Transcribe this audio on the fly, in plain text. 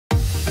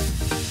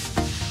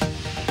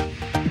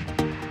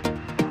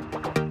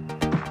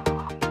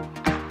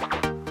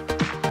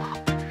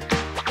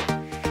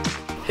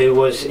Who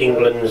was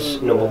England's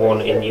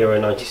 #1 in Euro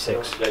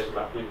 '96?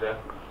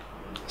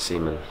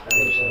 Seaman.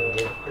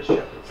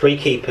 3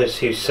 keepers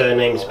whose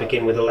surnames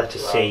begin with the letter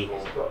C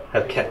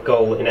have kept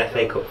goal in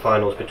FA Cup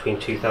finals between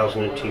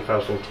 2000 and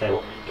 2010.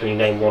 Can you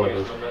name one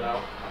of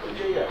them?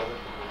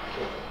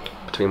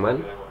 Between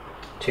when?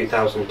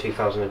 2000 and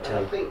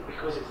 2010. I think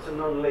because it's a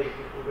non-league, it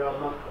can go a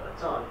month at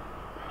a time.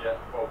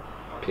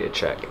 Peter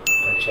Cech.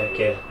 Check,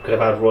 yeah. Could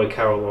have had Roy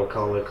Carroll or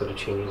Carlo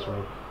Cudicini as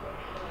well.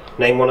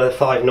 Name one of the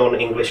 5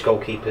 non-English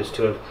goalkeepers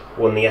to have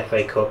won the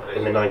FA Cup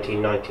in the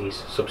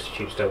 1990s.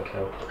 Substitutes don't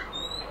count.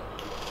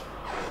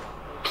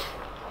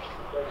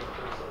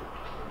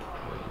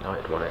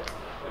 United won it.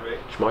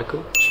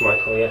 Schmeichel?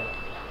 Schmeichel, yeah.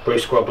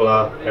 Bruce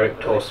Grobbelaar, Eric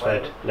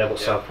Torsved, Neville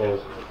Southall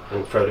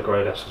and Frode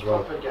Grodas as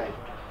well.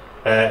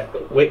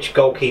 Which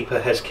goalkeeper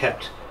has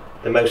kept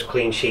the most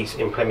clean sheets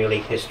in Premier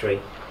League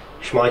history?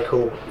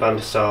 Schmeichel, Van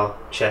der Sar,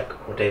 Cech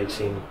or David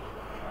Seaman?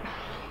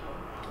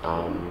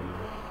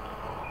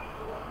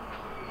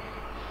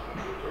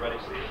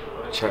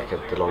 Cech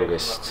had the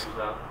longest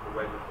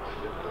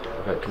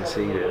without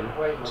conceding,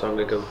 so I'm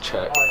going to go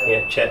Cech.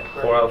 Yeah, Cech,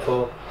 4 out of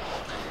 4.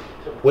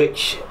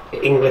 Which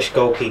English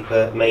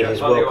goalkeeper made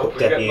his World Cup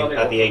debut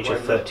at the age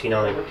of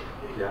 39?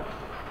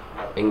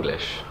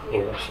 English.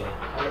 English,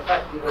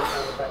 yeah.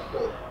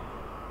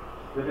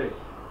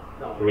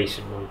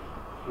 Recent one.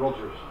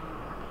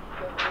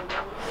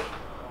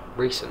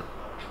 Recent?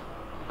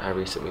 How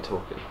recent are we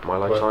talking? My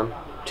lifetime?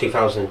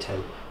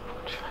 2010.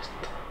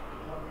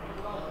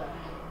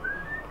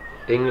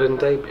 England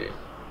debut?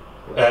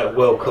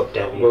 World Cup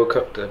debut. World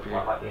Cup debut.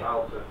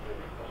 Yeah.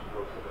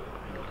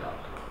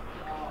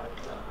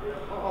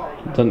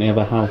 Doesn't he have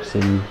a house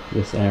in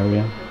this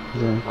area?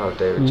 Yeah. Oh,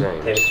 David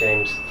James. David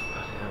James.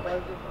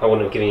 I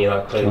wouldn't have given you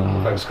that clue.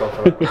 Oh. Thanks, Scott,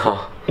 for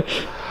that.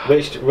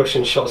 Which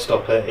Russian shot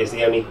stopper is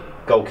the only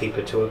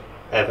goalkeeper to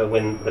ever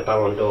win the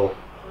Ballon d'Or?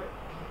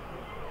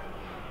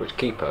 Which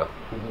keeper?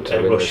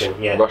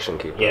 Russian, yeah. Russian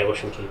keeper? Yeah,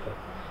 Russian keeper.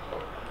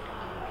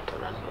 I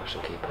don't know any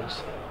Russian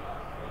keepers.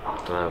 I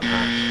don't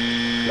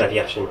know. Lev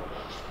Yashin.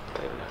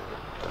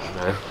 Don't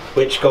know.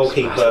 Which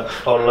goalkeeper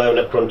on loan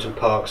at Brunton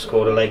Park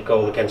scored a late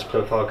goal against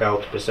Plymouth Argyle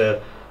to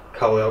preserve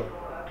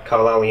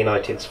Carlisle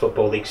United's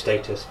Football League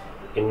status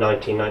in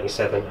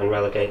 1997 and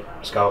relegate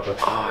Scarborough?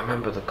 Oh, I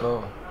remember the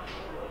goal.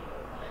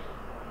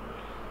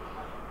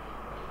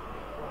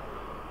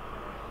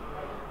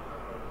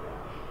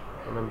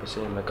 I remember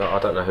seeing the goal. I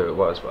don't know who it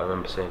was, but I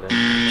remember seeing it.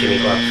 Jimmy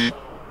Glass.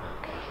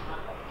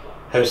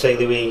 Jose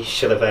Luis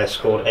Chilavert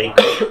scored 8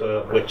 goals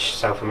for which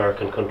South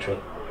American country?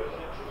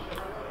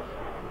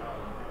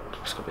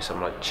 It's got to be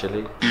something like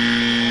Chile.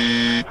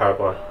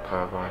 Paraguay.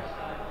 Paraguay.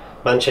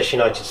 Manchester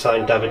United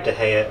signed David De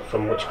Gea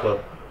from which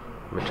club?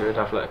 Madrid,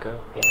 Atletico.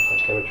 Yeah,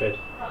 Atletico Madrid.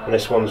 And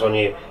this one's on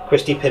you.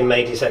 Christy Pym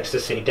made his Exeter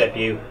City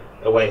debut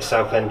away at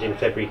Southend in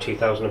February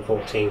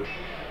 2014.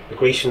 The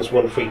Grecians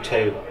won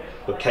 3-2,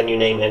 but can you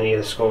name any of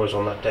the scorers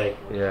on that day?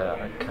 Yeah,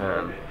 I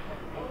can.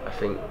 I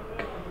think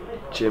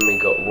Jimmy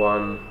got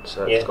 1,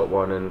 Sert's got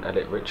 1, and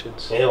Elliot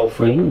Richards. Yeah, all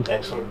 3. Mm.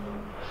 Excellent.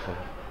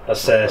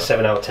 That's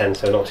 7 out of 10,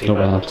 so not too Not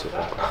bad. bad. Not too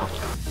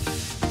bad.